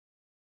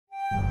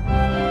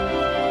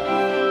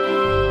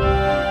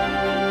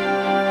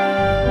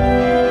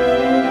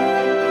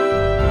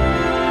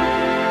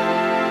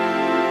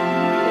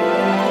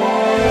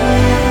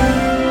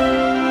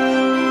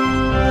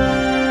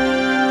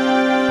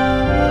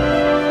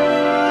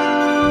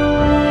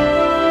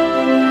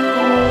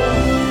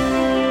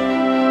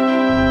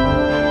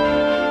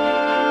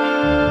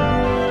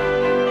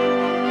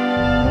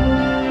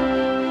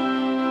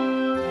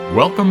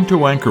Welcome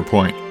to Anchor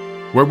Point,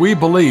 where we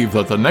believe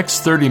that the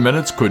next 30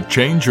 minutes could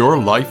change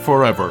your life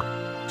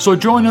forever. So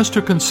join us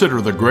to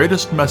consider the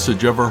greatest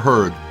message ever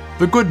heard,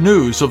 the good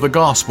news of the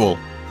gospel,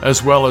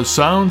 as well as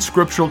sound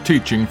scriptural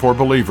teaching for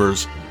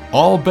believers,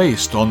 all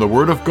based on the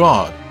Word of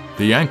God,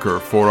 the anchor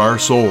for our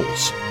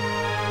souls.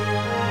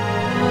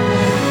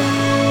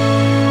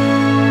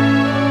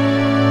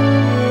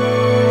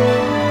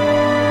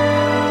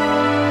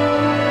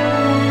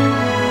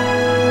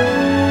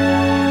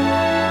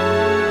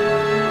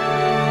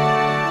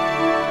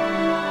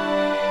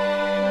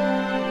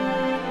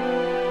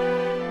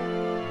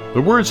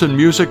 The words and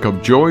music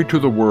of Joy to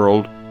the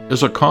World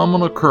is a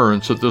common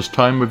occurrence at this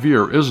time of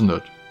year, isn't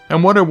it?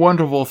 And what a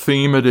wonderful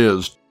theme it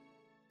is.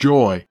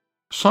 Joy,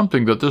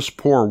 something that this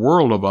poor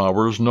world of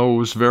ours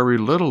knows very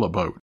little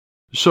about.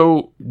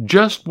 So,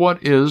 just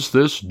what is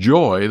this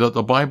joy that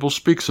the Bible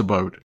speaks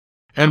about?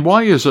 And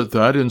why is it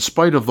that, in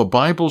spite of the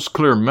Bible's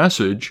clear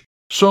message,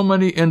 so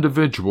many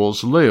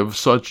individuals live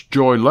such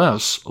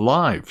joyless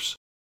lives?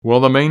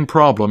 Well, the main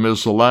problem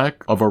is the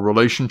lack of a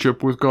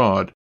relationship with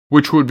God,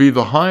 which would be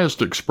the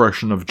highest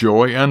expression of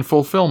joy and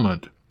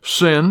fulfillment.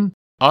 Sin,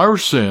 our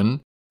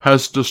sin,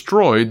 has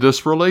destroyed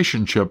this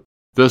relationship,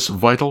 this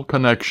vital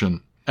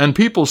connection. And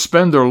people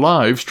spend their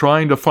lives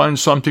trying to find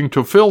something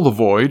to fill the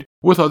void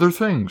with other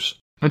things.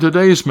 In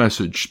today's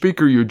message,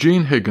 speaker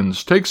Eugene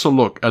Higgins takes a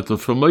look at the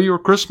familiar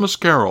Christmas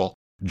carol,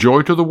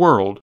 Joy to the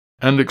World,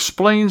 and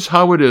explains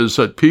how it is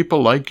that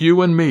people like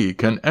you and me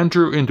can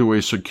enter into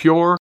a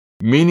secure,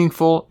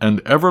 meaningful, and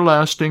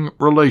everlasting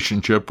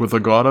relationship with the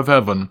God of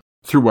heaven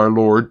through our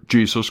Lord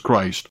Jesus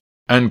Christ,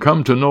 and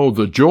come to know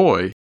the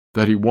joy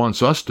that He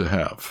wants us to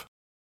have.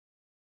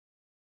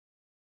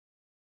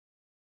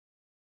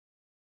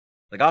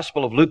 The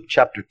Gospel of Luke,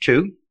 chapter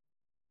 2,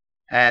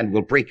 and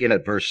we'll break in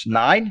at verse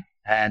 9.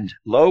 And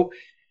lo,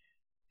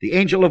 the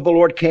angel of the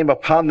Lord came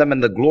upon them,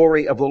 and the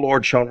glory of the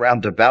Lord shone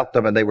round about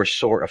them, and they were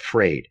sore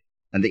afraid.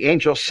 And the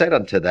angel said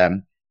unto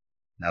them,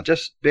 now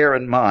just bear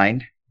in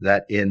mind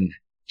that in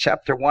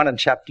chapter 1 and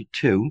chapter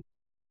 2,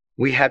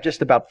 we have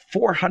just about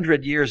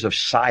 400 years of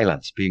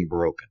silence being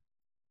broken.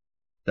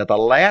 That the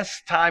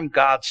last time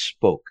God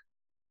spoke,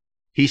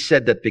 He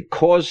said that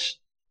because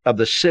of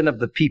the sin of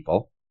the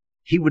people,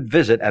 He would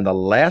visit, and the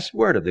last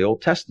word of the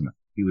Old Testament,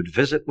 He would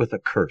visit with a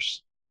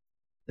curse.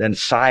 Then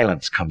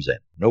silence comes in.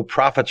 No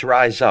prophets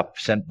rise up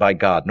sent by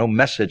God. No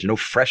message, no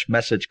fresh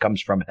message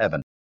comes from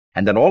heaven.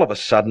 And then all of a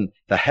sudden,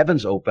 the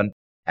heavens open,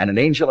 and an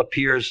angel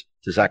appears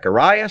to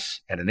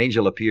Zacharias, and an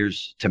angel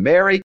appears to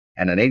Mary,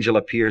 and an angel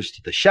appears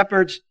to the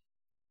shepherds.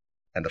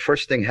 And the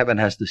first thing heaven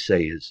has to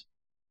say is,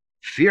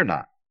 fear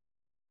not,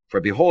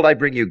 for behold, I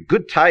bring you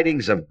good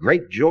tidings of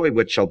great joy,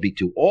 which shall be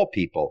to all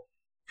people.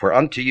 For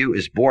unto you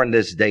is born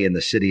this day in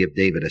the city of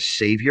David a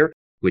Savior,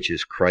 which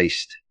is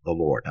Christ the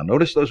Lord. Now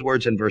notice those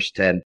words in verse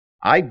 10.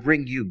 I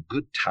bring you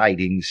good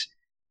tidings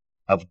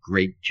of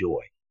great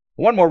joy.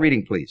 One more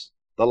reading, please.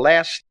 The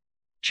last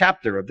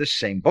chapter of this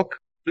same book,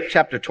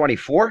 chapter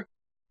 24,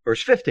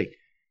 verse 50.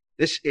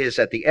 This is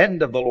at the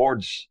end of the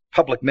Lord's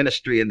public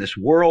ministry in this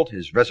world.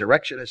 His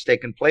resurrection has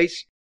taken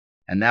place.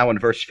 And now in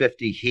verse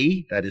 50,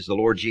 He, that is the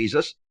Lord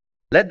Jesus,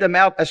 led them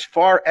out as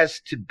far as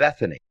to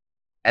Bethany.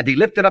 And He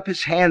lifted up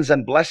His hands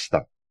and blessed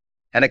them.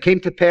 And it came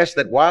to pass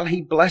that while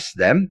He blessed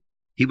them,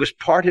 He was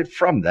parted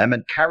from them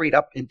and carried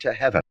up into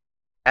heaven.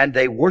 And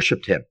they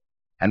worshipped Him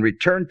and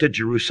returned to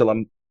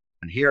Jerusalem.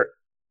 And here,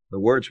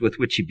 the words with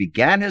which He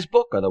began His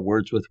book are the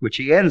words with which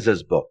He ends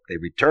His book. They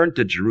returned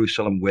to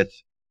Jerusalem with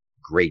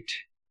great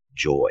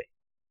joy.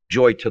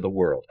 Joy to the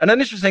world. And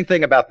an interesting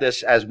thing about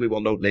this, as we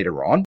will note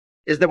later on,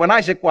 is that when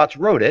Isaac Watts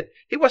wrote it,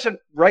 he wasn't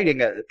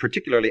writing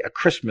particularly a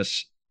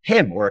Christmas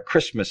hymn or a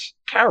Christmas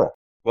carol.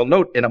 We'll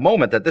note in a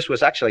moment that this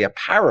was actually a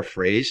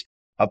paraphrase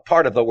of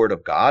part of the Word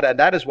of God, and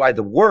that is why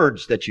the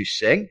words that you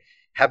sing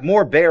have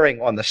more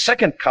bearing on the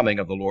second coming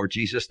of the Lord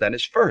Jesus than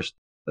His first.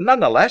 But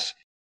nonetheless,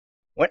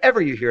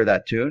 whenever you hear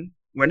that tune,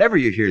 whenever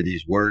you hear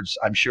these words,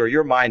 I'm sure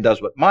your mind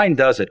does what mine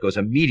does. It goes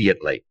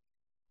immediately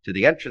to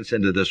the entrance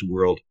into this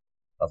world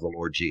of the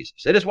Lord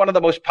Jesus. It is one of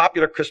the most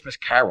popular Christmas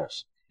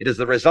carols. It is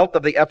the result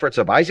of the efforts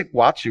of Isaac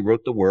Watts, who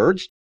wrote the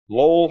words,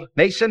 Lowell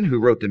Mason, who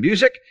wrote the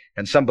music,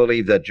 and some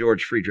believe that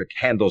George Friedrich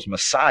Handel's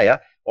Messiah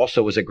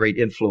also was a great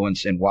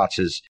influence in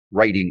Watts's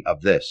writing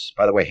of this.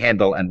 By the way,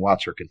 Handel and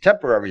Watts were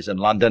contemporaries in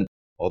London,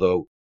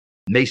 although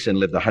Mason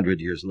lived 100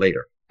 years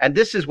later. And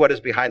this is what is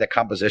behind the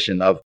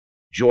composition of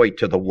Joy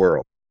to the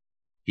World.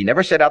 He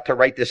never set out to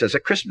write this as a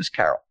Christmas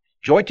carol.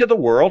 Joy to the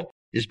World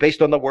is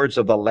based on the words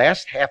of the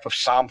last half of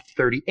Psalm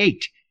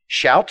 38.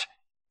 Shout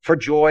for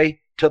joy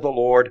to the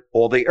Lord,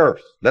 all the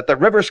earth. Let the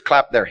rivers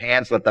clap their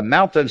hands. Let the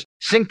mountains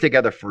sing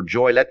together for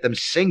joy. Let them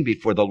sing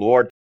before the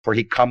Lord, for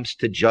He comes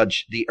to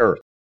judge the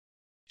earth.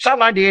 Psalm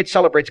 98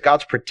 celebrates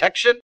God's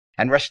protection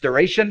and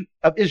restoration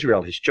of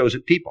Israel, His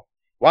chosen people.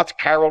 Watts'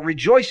 carol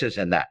rejoices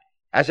in that,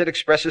 as it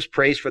expresses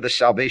praise for the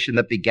salvation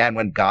that began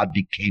when God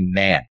became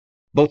man.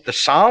 Both the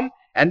psalm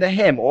and the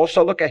hymn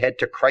also look ahead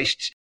to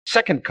Christ's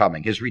second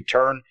coming, His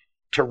return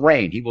to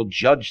reign. He will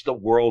judge the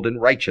world in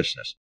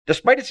righteousness.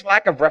 Despite its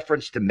lack of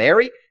reference to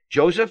Mary,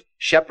 Joseph,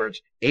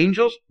 shepherds,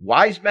 angels,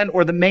 wise men,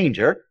 or the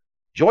manger,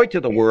 Joy to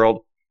the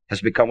World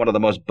has become one of the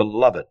most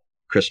beloved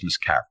Christmas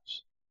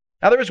carols.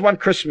 Now, there is one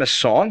Christmas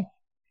song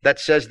that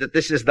says that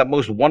this is the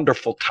most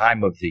wonderful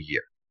time of the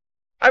year.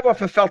 I've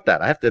often felt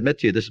that. I have to admit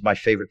to you, this is my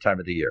favorite time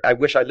of the year. I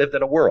wish I lived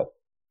in a world.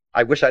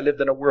 I wish I lived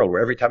in a world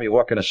where every time you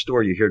walk in a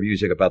store, you hear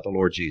music about the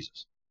Lord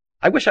Jesus.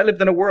 I wish I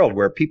lived in a world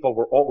where people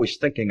were always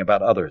thinking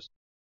about others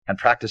and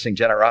practicing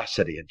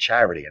generosity and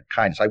charity and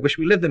kindness. I wish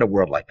we lived in a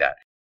world like that.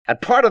 And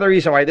part of the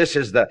reason why this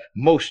is the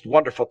most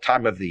wonderful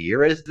time of the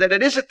year is that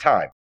it is a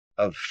time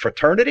of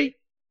fraternity,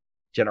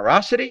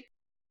 generosity,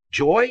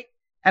 joy,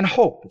 and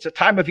hope. It's a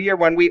time of year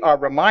when we are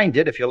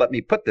reminded, if you'll let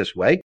me put this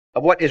way,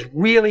 of what is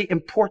really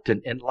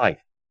important in life.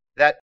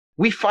 That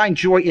we find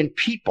joy in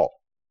people,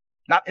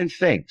 not in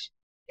things,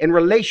 in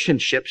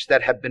relationships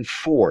that have been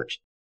forged.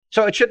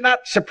 So it should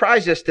not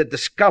surprise us to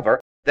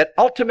discover that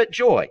ultimate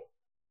joy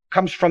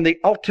comes from the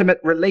ultimate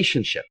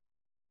relationship,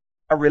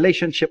 a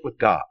relationship with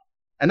God.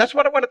 And that's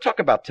what I want to talk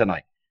about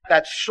tonight.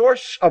 That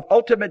source of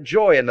ultimate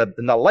joy in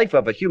the life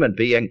of a human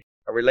being,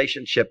 a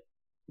relationship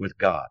with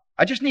God.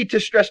 I just need to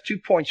stress 2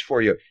 points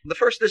for you. The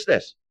first is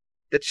this,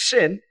 that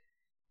sin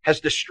has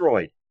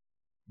destroyed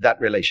that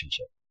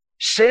relationship.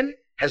 Sin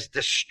has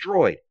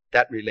destroyed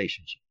that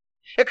relationship.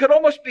 It could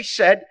almost be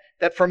said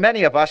that for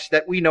many of us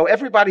that we know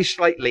everybody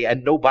slightly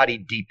and nobody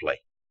deeply.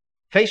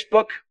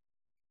 Facebook,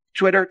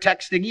 Twitter,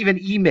 texting,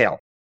 even email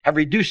have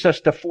reduced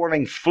us to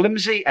forming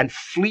flimsy and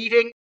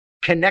fleeting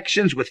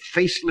connections with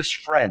faceless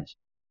friends.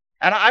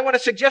 And I want to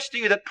suggest to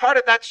you that part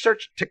of that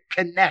search to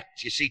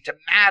connect, you see, to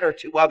matter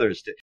to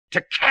others,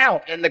 to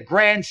count in the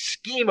grand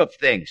scheme of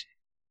things,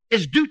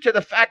 is due to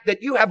the fact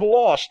that you have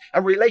lost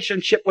a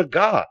relationship with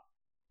God.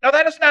 Now,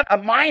 that is not a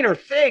minor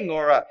thing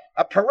or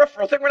a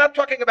peripheral thing. We're not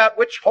talking about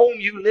which home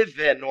you live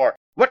in or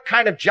what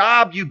kind of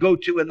job you go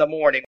to in the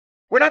morning.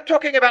 We're not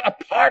talking about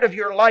a part of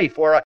your life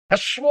or a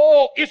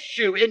small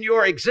issue in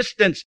your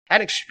existence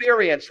and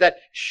experience that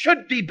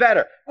should be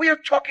better. We are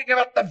talking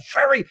about the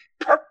very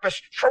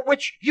purpose for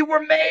which you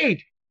were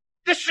made.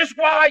 This is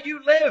why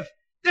you live.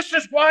 This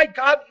is why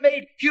God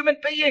made human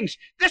beings.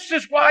 This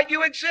is why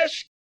you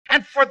exist.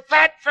 And for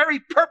that very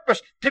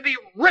purpose to be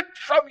ripped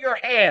from your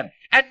hand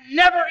and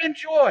never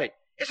enjoyed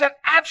is an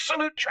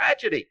absolute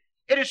tragedy.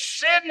 It is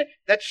sin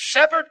that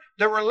severed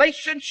the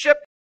relationship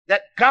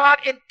that God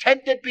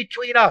intended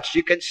between us.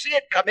 You can see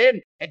it come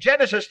in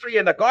Genesis 3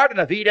 in the Garden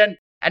of Eden.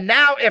 And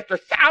now, after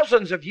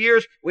thousands of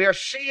years, we are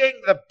seeing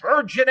the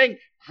burgeoning,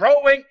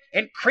 growing,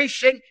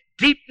 increasing,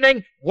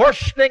 deepening,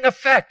 worsening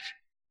effect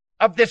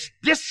of this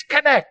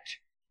disconnect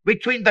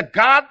between the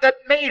God that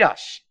made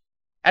us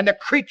and the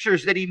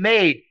creatures that he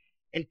made,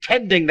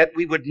 intending that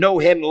we would know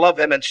him, love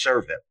him, and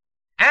serve him.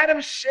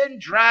 Adam's sin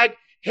dragged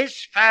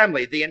his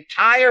family, the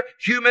entire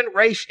human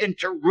race,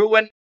 into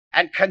ruin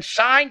and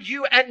consigned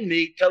you and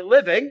me to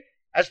living,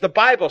 as the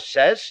Bible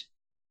says,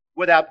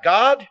 without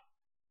God,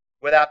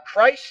 without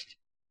Christ,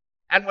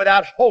 and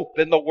without hope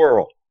in the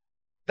world.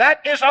 That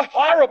is a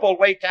horrible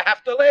way to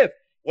have to live,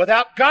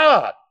 without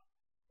God,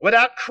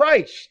 without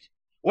Christ,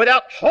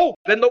 without hope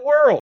in the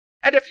world.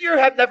 And if you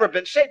have never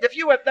been saved, if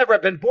you have never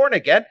been born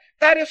again,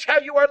 that is how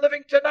you are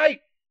living tonight.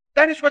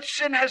 That is what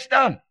sin has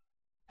done.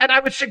 And I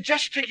would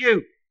suggest to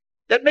you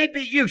that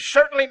maybe you,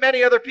 certainly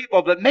many other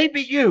people, but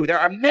maybe you, there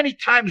are many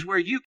times where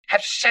you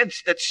have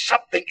sensed that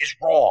something is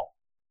wrong,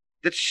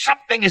 that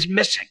something is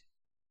missing.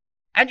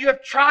 And you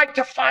have tried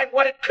to find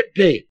what it could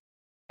be.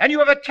 And you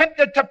have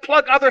attempted to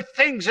plug other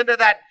things into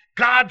that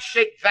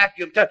God-shaped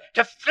vacuum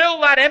to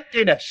fill that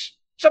emptiness.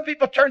 Some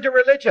people turn to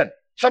religion.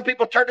 Some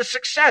people turn to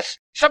success.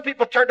 Some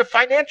people turn to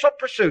financial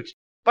pursuits.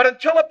 But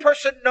until a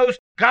person knows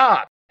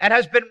God and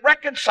has been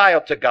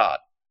reconciled to God,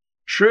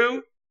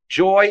 true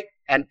joy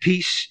and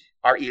peace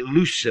are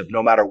elusive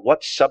no matter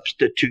what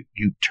substitute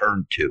you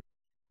turn to.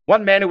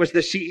 One man who was the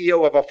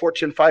CEO of a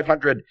Fortune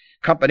 500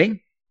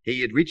 company,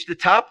 he had reached the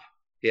top.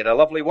 He had a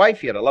lovely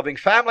wife. He had a loving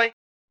family.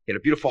 He had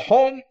a beautiful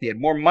home. He had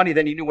more money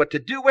than he knew what to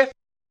do with.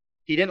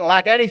 He didn't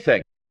lack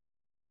anything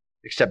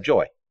except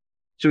joy.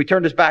 So he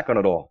turned his back on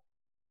it all.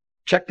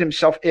 Checked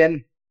himself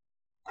in,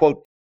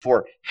 quote,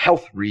 for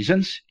health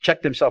reasons,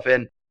 checked himself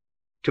in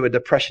to a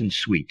depression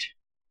suite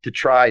to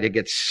try to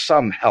get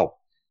some help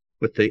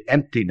with the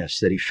emptiness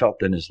that he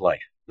felt in his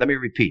life. Let me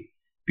repeat.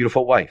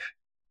 Beautiful wife,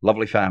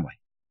 lovely family,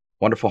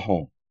 wonderful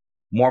home,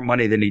 more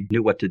money than he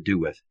knew what to do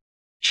with,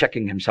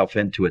 checking himself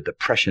into a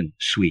depression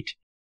suite.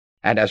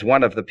 And as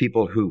one of the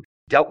people who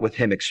dealt with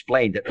him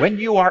explained, that when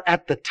you are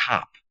at the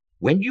top,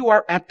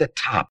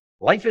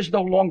 life is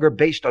no longer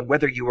based on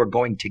whether you are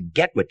going to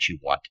get what you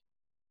want,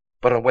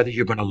 but on whether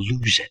you're going to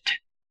lose it.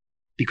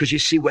 Because you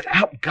see,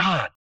 without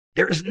God,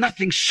 there is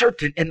nothing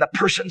certain in the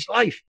person's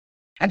life.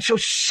 And so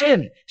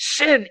sin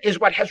is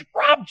what has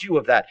robbed you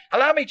of that.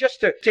 Allow me just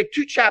to take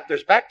 2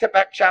 chapters,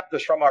 back-to-back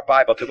chapters from our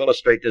Bible to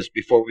illustrate this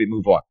before we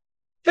move on.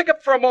 Think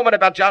up for a moment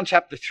about John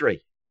chapter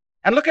 3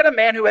 and look at a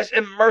man who has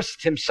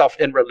immersed himself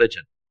in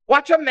religion.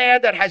 Watch a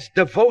man that has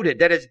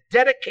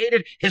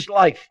dedicated his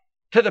life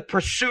to the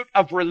pursuit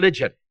of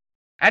religion.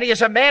 And he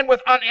is a man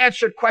with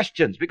unanswered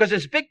questions, because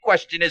his big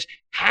question is,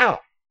 how?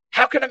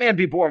 How can a man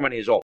be born when he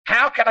is old?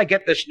 How can I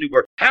get this new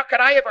birth? How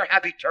can I ever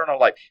have eternal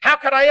life? How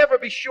can I ever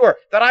be sure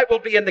that I will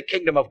be in the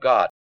kingdom of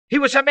God? He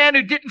was a man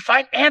who didn't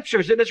find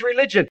answers in his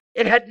religion.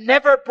 It had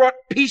never brought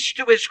peace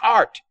to his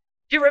heart.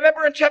 Do you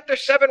remember in chapter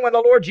 7 when the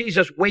Lord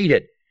Jesus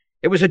waited?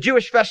 It was a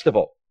Jewish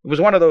festival. It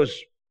was one of those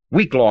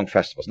week-long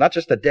festivals, not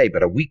just a day,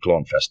 but a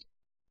week-long festival.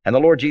 And the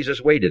Lord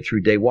Jesus waited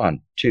through day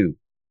 1, 2,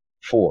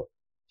 4,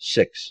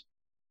 6.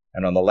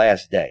 And on the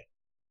last day,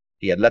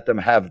 he had let them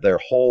have their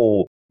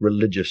whole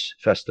religious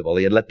festival.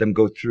 He had let them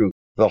go through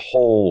the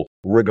whole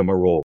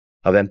rigmarole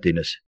of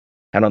emptiness.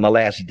 And on the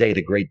last day,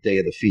 the great day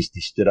of the feast,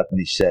 he stood up and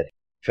he said,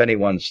 if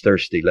anyone's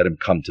thirsty, let him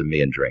come to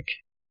me and drink.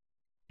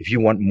 If you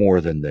want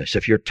more than this,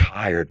 if you're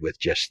tired with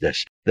just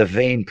this, the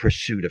vain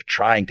pursuit of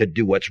trying to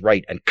do what's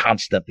right and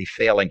constantly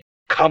failing,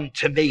 come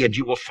to me and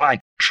you will find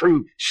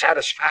true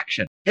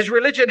satisfaction. His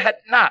religion had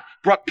not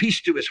brought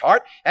peace to his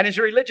heart, and his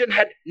religion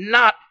had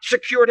not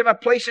secured him a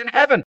place in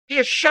heaven. He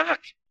is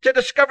shocked to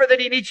discover that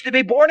he needs to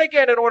be born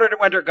again in order to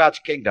enter God's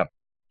kingdom.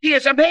 He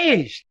is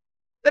amazed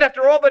that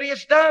after all that he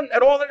has done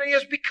and all that he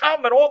has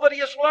become and all that he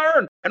has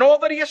learned and all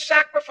that he has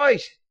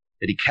sacrificed,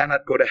 that he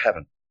cannot go to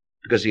heaven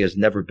because he has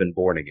never been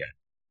born again.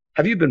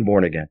 Have you been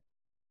born again?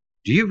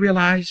 Do you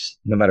realize,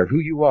 no matter who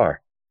you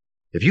are,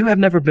 if you have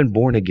never been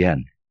born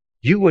again,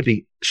 you would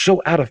be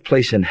so out of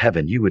place in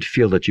heaven, you would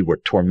feel that you were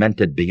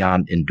tormented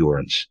beyond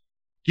endurance.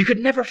 You could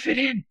never fit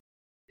in.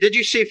 Did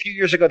you see a few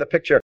years ago the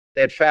picture?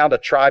 They had found a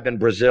tribe in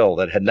Brazil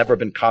that had never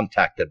been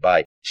contacted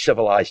by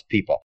civilized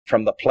people.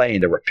 From the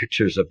plane, there were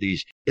pictures of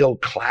these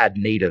ill-clad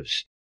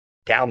natives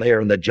down there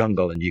in the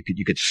jungle, and you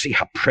could see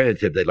how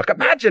primitive they look.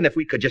 Imagine if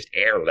we could just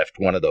airlift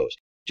one of those.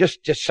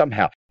 Just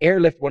somehow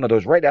airlift one of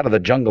those right out of the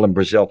jungle in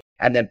Brazil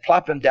and then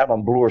plop him down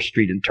on Bloor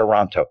Street in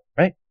Toronto,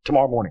 right?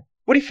 Tomorrow morning.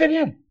 Would he fit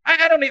in?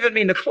 I don't even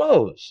mean the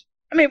clothes.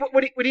 I mean,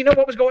 would he know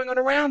what was going on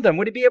around them?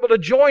 Would he be able to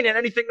join in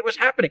anything that was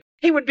happening?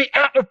 He would be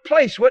out of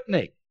place, wouldn't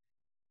he?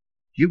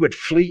 You would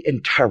flee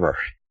in terror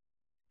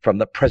from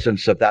the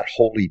presence of that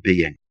holy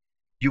being.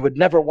 You would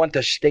never want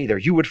to stay there.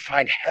 You would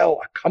find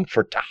hell a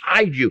comfort to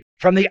hide you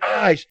from the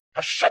eyes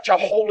of such a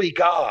holy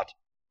God,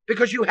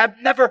 because you have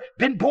never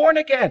been born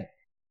again.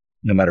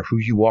 No matter who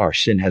you are,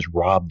 sin has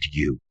robbed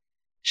you.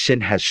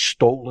 Sin has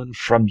stolen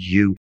from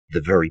you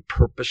the very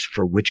purpose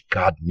for which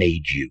God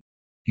made you.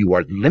 You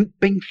are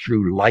limping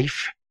through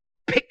life,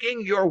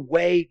 picking your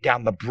way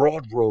down the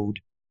broad road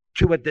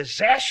to a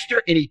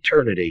disaster in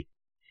eternity.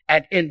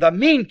 And in the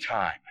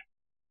meantime,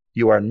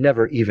 you are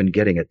never even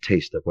getting a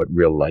taste of what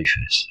real life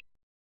is.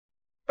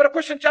 But of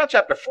course, in John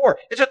chapter 4,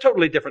 it's a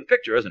totally different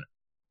picture, isn't it?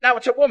 Now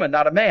it's a woman,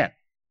 not a man.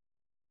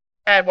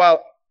 And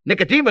while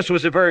Nicodemus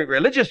was a very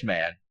religious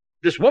man,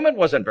 this woman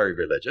wasn't very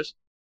religious.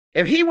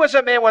 If he was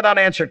a man with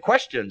unanswered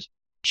questions,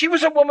 she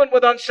was a woman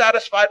with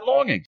unsatisfied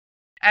longings.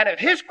 And if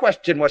his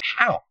question was,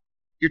 how?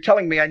 You're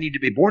telling me I need to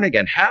be born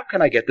again. How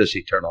can I get this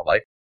eternal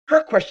life?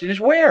 Her question is,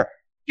 where?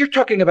 You're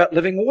talking about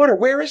living water.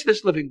 Where is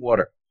this living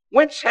water?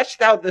 Whence hast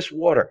thou this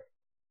water?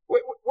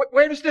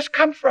 Where does this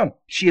come from?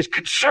 She is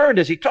concerned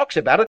as he talks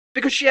about it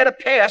because she had a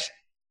past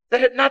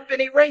that had not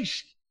been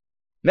erased.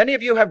 Many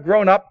of you have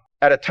grown up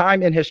at a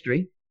time in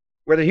history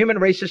where the human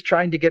race is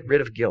trying to get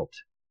rid of guilt.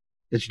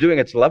 It's doing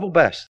its level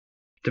best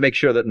to make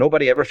sure that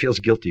nobody ever feels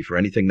guilty for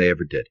anything they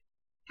ever did.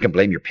 You can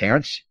blame your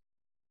parents.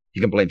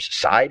 You can blame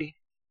society.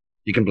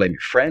 You can blame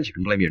your friends. You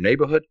can blame your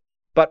neighborhood.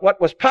 But what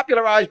was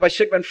popularized by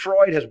Sigmund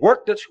Freud has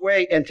worked its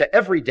way into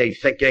everyday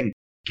thinking.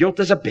 Guilt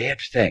is a bad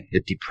thing.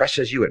 It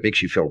depresses you. It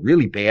makes you feel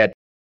really bad.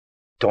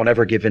 Don't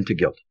ever give in to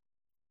guilt.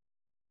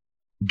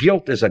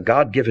 Guilt is a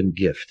God-given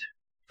gift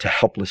to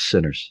helpless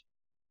sinners.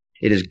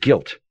 It is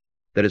guilt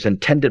that is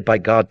intended by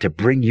God to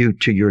bring you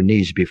to your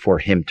knees before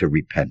Him to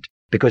repent.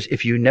 Because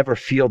if you never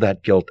feel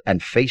that guilt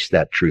and face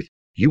that truth,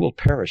 you will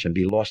perish and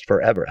be lost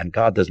forever. And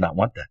God does not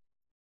want that.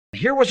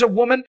 Here was a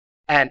woman,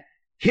 and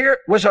here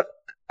was a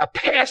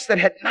past that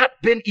had not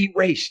been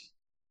erased.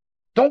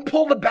 Don't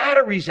pull the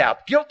batteries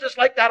out. Guilt is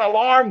like that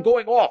alarm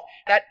going off,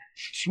 that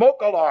smoke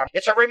alarm.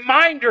 It's a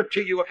reminder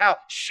to you of how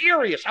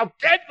serious, how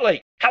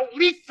deadly, how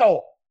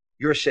lethal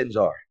your sins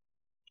are.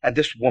 And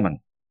this woman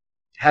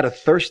had a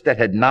thirst that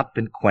had not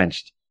been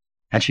quenched.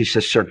 And she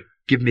says, sir,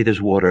 give me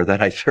this water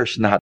that I thirst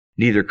not,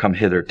 neither come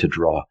hither to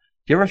draw.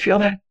 You ever feel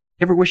that?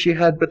 You ever wish you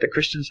had what the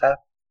Christians have?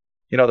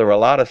 You know, there were a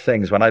lot of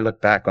things, when I look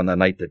back on the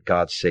night that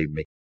God saved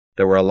me,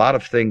 there were a lot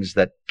of things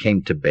that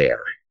came to bear,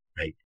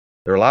 right?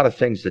 There were a lot of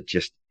things that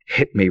just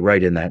hit me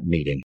right in that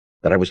meeting,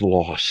 that I was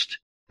lost,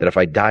 that if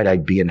I died,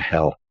 I'd be in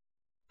hell.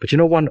 But you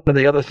know, one of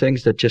the other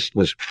things that just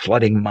was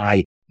flooding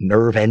my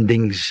nerve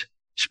endings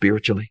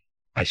spiritually?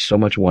 I so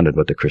much wanted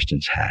what the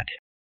Christians had.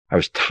 I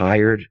was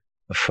tired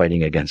of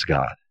fighting against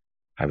God.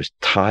 I was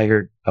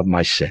tired of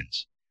my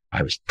sins.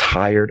 I was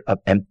tired of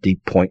empty,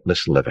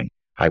 pointless living.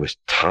 I was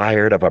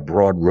tired of a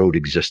broad road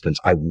existence.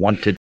 I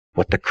wanted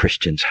what the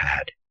Christians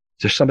had.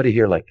 Is there somebody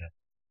here like that?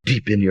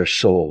 Deep in your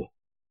soul,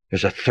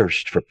 there's a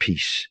thirst for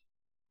peace.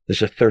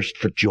 There's a thirst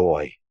for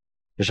joy.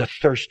 There's a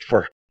thirst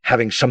for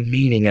having some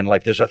meaning in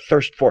life. There's a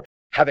thirst for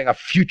having a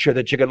future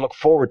that you can look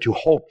forward to,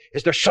 hope.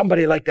 Is there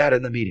somebody like that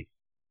in the meeting?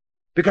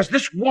 Because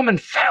this woman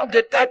found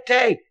it that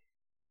day.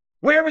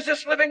 Where is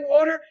this living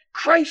water?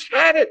 Christ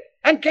had it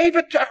and gave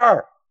it to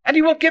her, and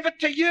he will give it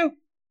to you.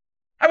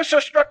 I was so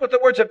struck with the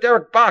words of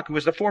Derek Bach, who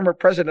was the former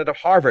president of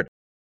Harvard.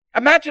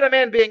 Imagine a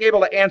man being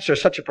able to answer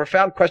such a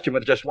profound question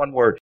with just one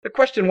word. The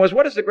question was,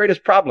 what is the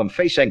greatest problem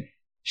facing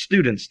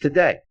students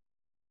today?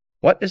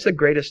 What is the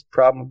greatest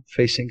problem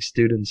facing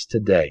students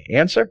today?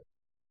 Answer?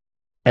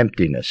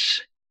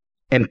 Emptiness.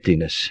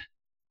 Emptiness.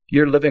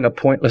 You're living a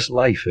pointless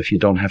life if you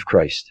don't have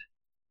Christ.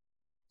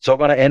 It's all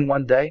going to end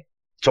one day.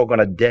 It's all going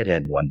to dead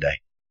end one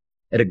day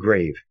at a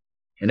grave.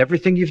 And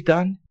everything you've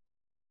done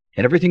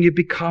and everything you've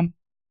become,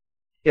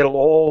 it'll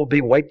all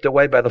be wiped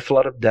away by the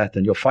flood of death,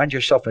 and you'll find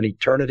yourself in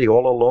eternity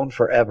all alone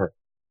forever.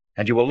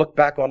 And you will look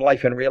back on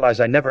life and realize,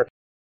 I never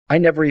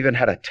even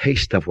had a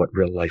taste of what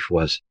real life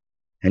was.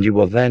 And you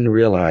will then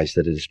realize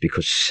that it is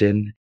because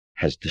sin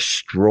has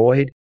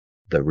destroyed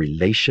the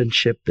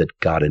relationship that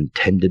God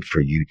intended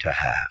for you to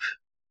have.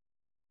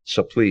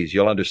 So please,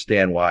 you'll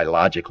understand why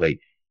logically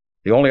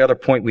the only other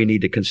point we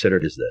need to consider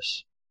is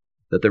this,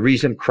 that the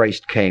reason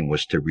Christ came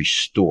was to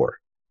restore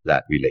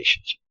that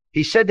relationship.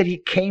 He said that he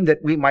came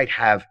that we might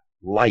have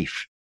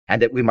life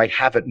and that we might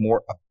have it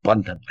more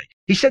abundantly.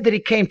 He said that he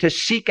came to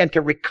seek and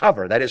to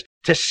recover, that is,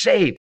 to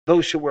save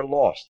those who were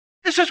lost.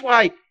 This is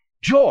why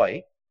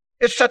joy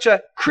is such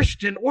a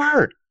Christian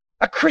word,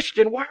 a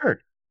Christian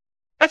word.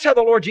 That's how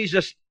the Lord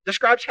Jesus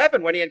describes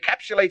heaven when he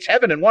encapsulates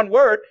heaven in one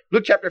word,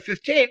 Luke chapter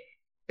 15,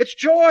 it's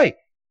joy.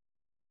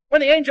 When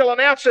the angel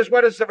announces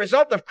what is the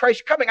result of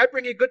Christ's coming, I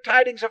bring you good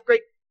tidings of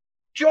great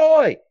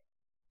joy.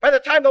 By the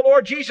time the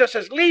Lord Jesus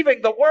is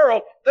leaving the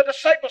world, the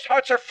disciples'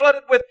 hearts are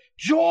flooded with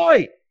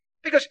joy.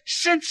 Because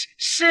since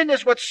sin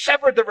is what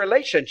severed the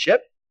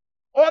relationship,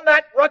 on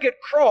that rugged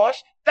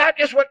cross, that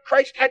is what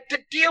Christ had to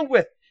deal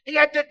with. He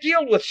had to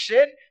deal with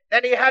sin,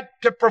 and he had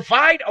to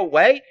provide a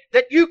way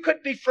that you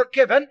could be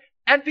forgiven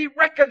and be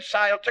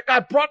reconciled to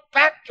God, brought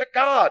back to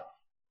God.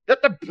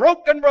 That the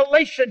broken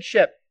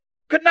relationship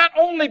could not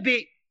only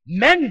be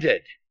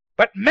mended,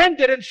 but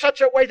mended in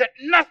such a way that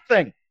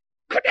nothing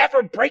could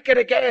ever break it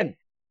again.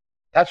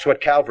 That's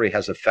what Calvary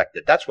has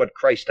effected. That's what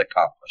Christ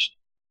accomplished.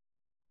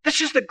 This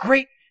is the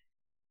great,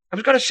 I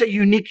was going to say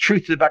unique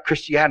truth about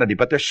Christianity,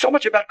 but there's so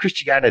much about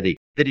Christianity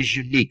that is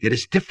unique, that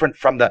is different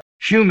from the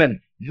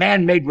human,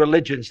 man-made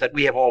religions that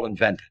we have all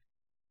invented.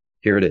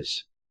 Here it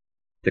is.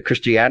 The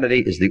Christianity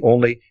is the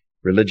only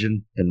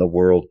religion in the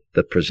world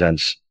that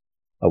presents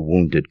a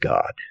wounded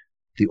God.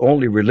 The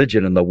only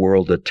religion in the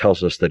world that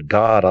tells us that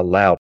God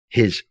allowed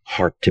his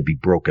heart to be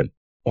broken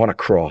on a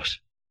cross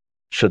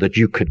so that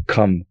you could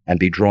come and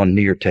be drawn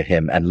near to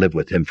him and live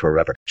with him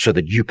forever, so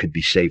that you could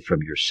be saved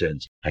from your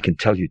sins. I can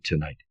tell you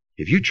tonight,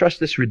 if you trust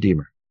this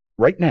Redeemer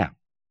right now,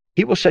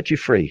 he will set you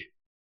free,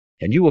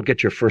 and you will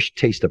get your first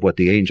taste of what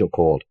the angel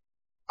called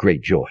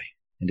great joy.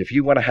 And if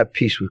you want to have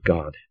peace with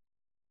God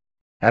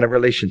and a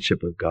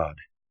relationship with God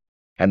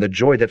and the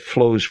joy that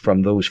flows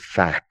from those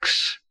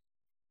facts,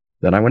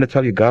 then I want to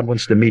tell you, God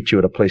wants to meet you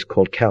at a place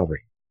called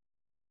Calvary.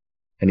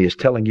 And he is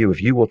telling you,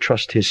 if you will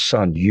trust his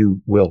son,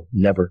 you will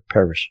never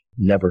perish,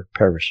 never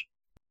perish.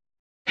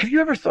 Have you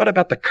ever thought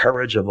about the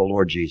courage of the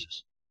Lord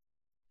Jesus?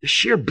 The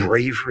sheer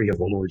bravery of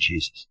the Lord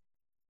Jesus?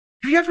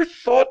 Have you ever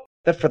thought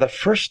that for the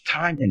first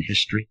time in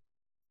history,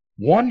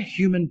 one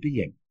human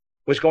being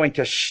was going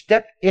to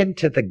step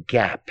into the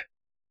gap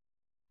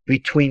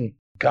between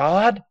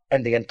God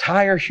and the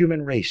entire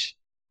human race,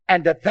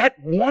 and that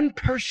one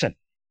person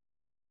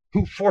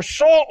who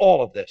foresaw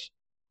all of this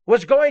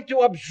was going to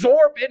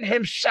absorb in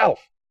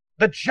himself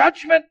the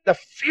judgment, the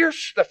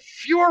fierce, the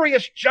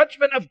furious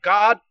judgment of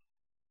God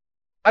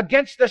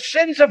against the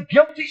sins of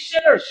guilty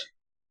sinners.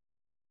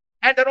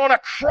 And that on a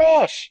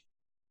cross,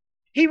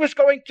 he was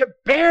going to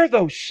bear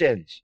those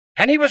sins,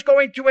 and he was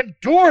going to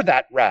endure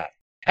that wrath,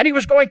 and he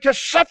was going to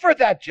suffer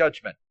that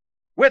judgment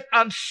with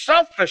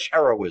unselfish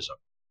heroism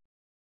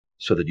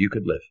so that you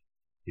could live.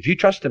 If you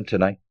trust him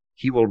tonight,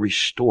 he will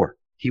restore.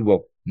 He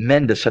will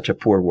mend is such a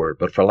poor word,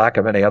 but for lack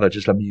of any other,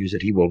 just let me use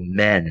it. He will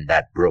mend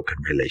that broken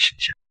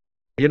relationship.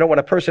 You know, when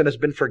a person has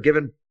been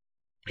forgiven,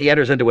 he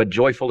enters into a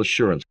joyful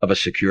assurance of a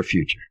secure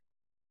future.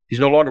 He's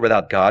no longer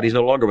without God, he's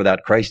no longer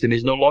without Christ, and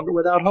he's no longer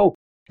without hope.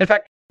 In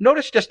fact,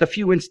 notice just a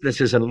few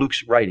instances in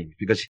Luke's writing,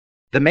 because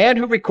the man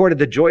who recorded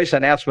the joyous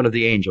announcement of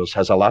the angels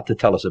has a lot to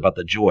tell us about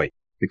the joy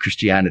that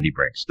Christianity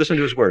brings. Listen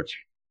to his words.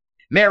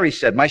 Mary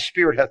said, "My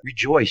spirit hath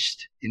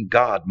rejoiced in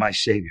God, my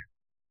Savior."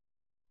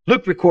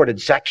 Luke recorded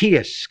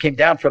Zacchaeus came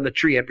down from the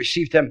tree and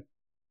received him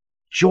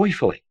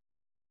joyfully.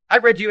 I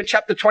read to you in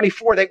chapter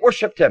 24, they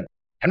worshiped him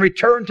and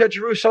returned to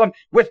Jerusalem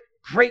with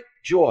great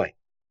joy.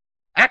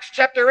 Acts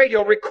chapter 8,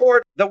 he'll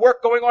record the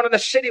work going on in the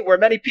city where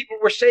many people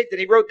were saved, and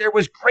he wrote there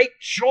was great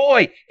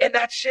joy in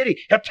that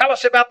city. He'll tell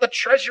us about the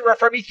treasurer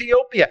from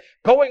Ethiopia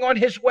going on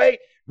his way,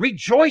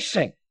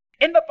 rejoicing.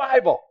 In the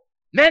Bible,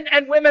 men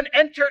and women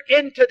enter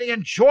into the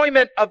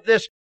enjoyment of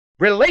this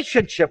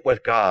relationship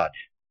with God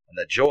and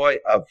the joy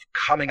of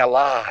coming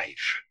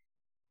alive,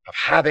 of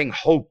having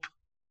hope,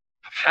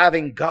 of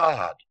having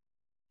God.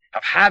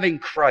 of having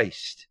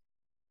Christ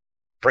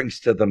brings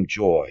to them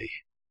joy.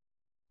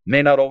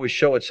 May not always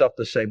show itself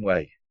the same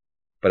way,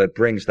 but it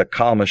brings the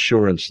calm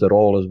assurance that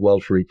all is well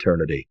for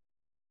eternity.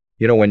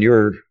 You know, when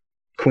your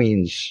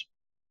Queen's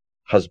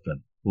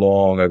husband,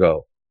 long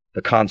ago,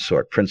 the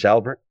consort, Prince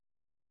Albert,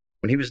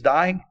 when he was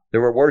dying,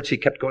 there were words he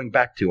kept going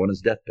back to on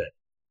his deathbed.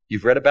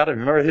 You've read about it.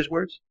 Remember his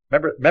words?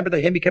 Remember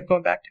the hymn he kept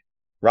going back to?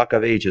 Rock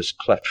of ages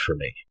cleft for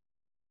me.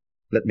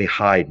 Let me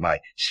hide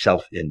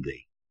myself in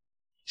thee.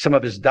 Some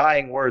of his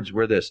dying words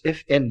were this: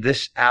 if in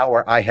this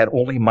hour I had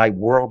only my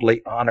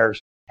worldly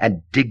honors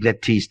and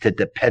dignities to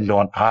depend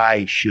on,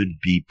 I should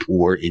be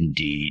poor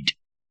indeed.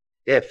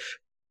 If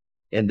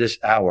in this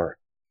hour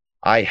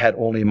I had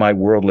only my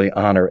worldly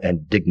honor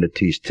and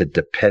dignities to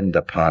depend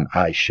upon,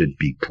 I should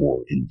be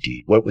poor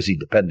indeed. What was he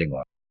depending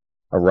on?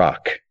 A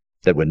rock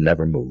that would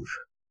never move.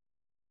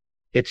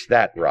 It's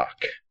that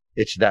rock.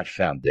 It's that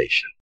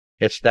foundation.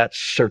 It's that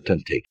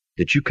certainty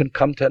that you can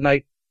come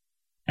tonight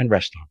and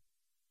rest on,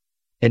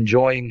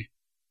 enjoying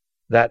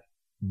that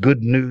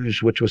good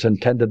news which was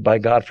intended by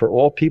God for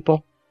all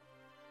people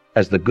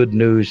as the good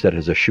news that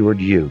has assured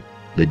you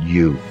that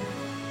you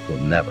will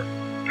never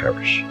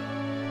perish.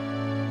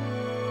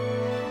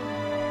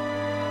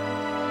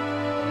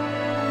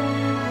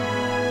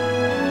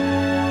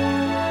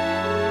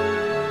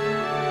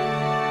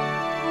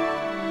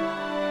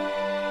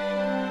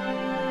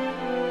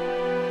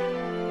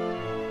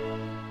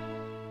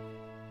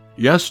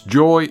 Yes,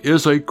 joy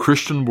is a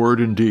Christian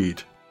word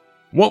indeed.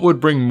 What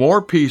would bring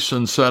more peace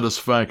and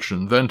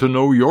satisfaction than to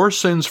know your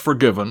sins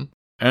forgiven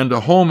and a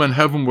home in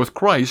heaven with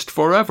Christ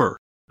forever?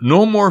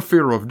 No more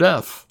fear of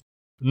death.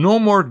 No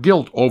more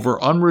guilt over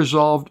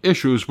unresolved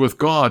issues with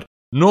God.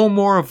 No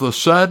more of the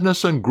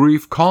sadness and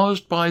grief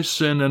caused by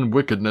sin and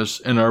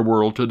wickedness in our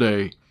world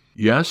today.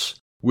 Yes,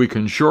 we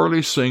can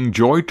surely sing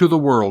joy to the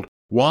world.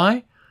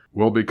 Why?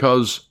 Well,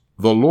 because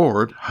the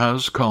Lord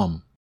has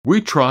come.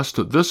 We trust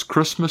that this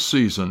Christmas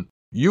season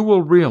you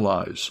will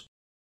realize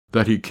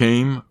that He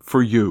came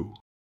for you.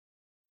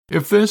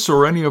 If this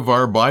or any of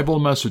our Bible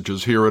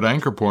messages here at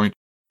Anchor Point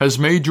has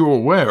made you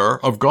aware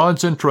of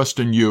God's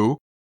interest in you,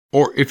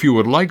 or if you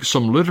would like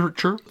some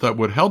literature that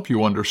would help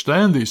you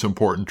understand these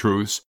important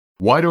truths,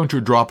 why don't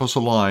you drop us a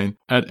line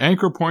at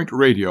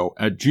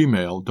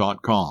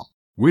anchorpointradio@gmail.com.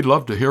 We'd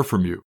love to hear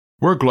from you.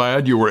 We're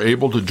glad you were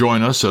able to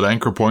join us at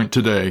Anchor Point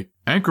today.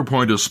 Anchor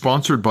Point is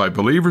sponsored by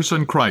believers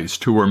in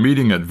Christ who are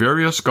meeting at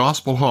various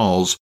gospel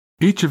halls.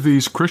 Each of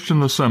these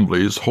Christian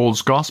assemblies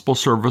holds gospel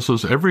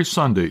services every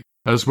Sunday,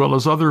 as well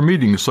as other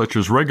meetings such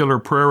as regular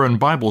prayer and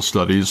Bible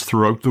studies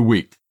throughout the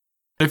week.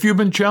 If you've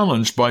been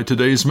challenged by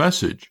today's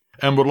message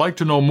and would like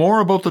to know more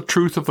about the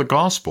truth of the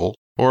gospel,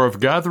 or of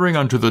gathering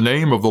unto the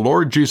name of the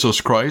Lord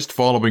Jesus Christ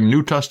following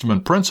New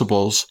Testament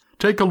principles,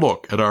 take a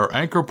look at our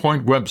Anchor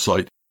Point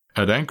website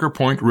at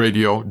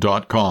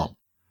anchorpointradio.com.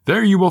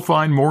 There you will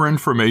find more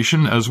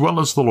information as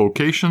well as the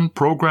location,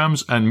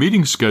 programs, and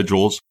meeting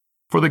schedules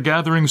for the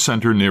gathering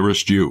center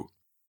nearest you.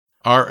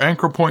 Our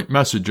Anchor Point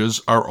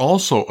messages are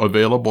also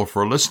available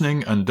for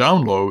listening and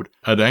download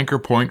at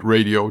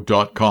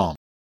anchorpointradio.com.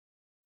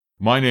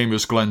 My name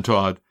is Glenn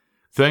Todd.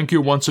 Thank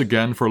you once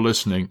again for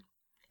listening,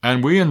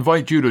 and we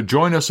invite you to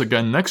join us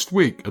again next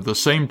week at the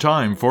same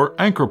time for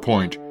Anchor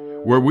Point,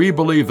 where we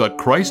believe that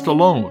Christ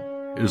alone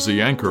is the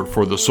anchor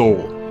for the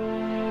soul.